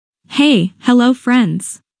Hello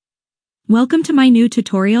friends. Welcome to my new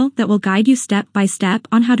tutorial that will guide you step by step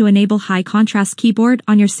on how to enable high contrast keyboard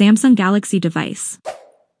on your Samsung Galaxy device.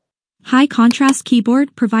 High contrast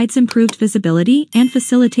keyboard provides improved visibility and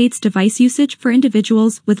facilitates device usage for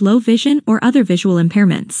individuals with low vision or other visual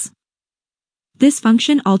impairments. This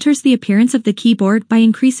function alters the appearance of the keyboard by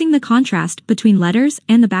increasing the contrast between letters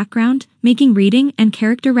and the background, making reading and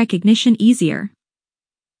character recognition easier.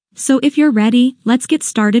 So if you're ready, let's get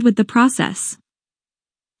started with the process.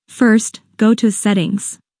 First, go to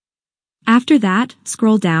Settings. After that,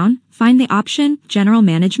 scroll down, find the option General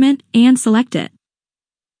Management, and select it.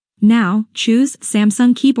 Now, choose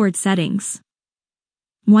Samsung Keyboard Settings.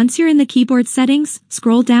 Once you're in the keyboard settings,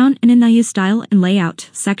 scroll down and in the Use Style and Layout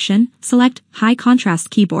section, select High Contrast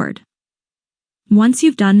Keyboard. Once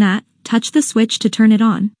you've done that, touch the switch to turn it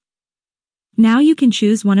on. Now you can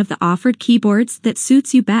choose one of the offered keyboards that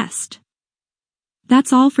suits you best.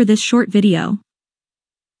 That's all for this short video.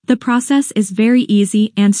 The process is very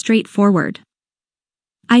easy and straightforward.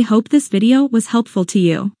 I hope this video was helpful to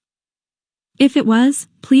you. If it was,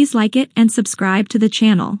 please like it and subscribe to the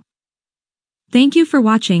channel. Thank you for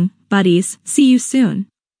watching, buddies. See you soon.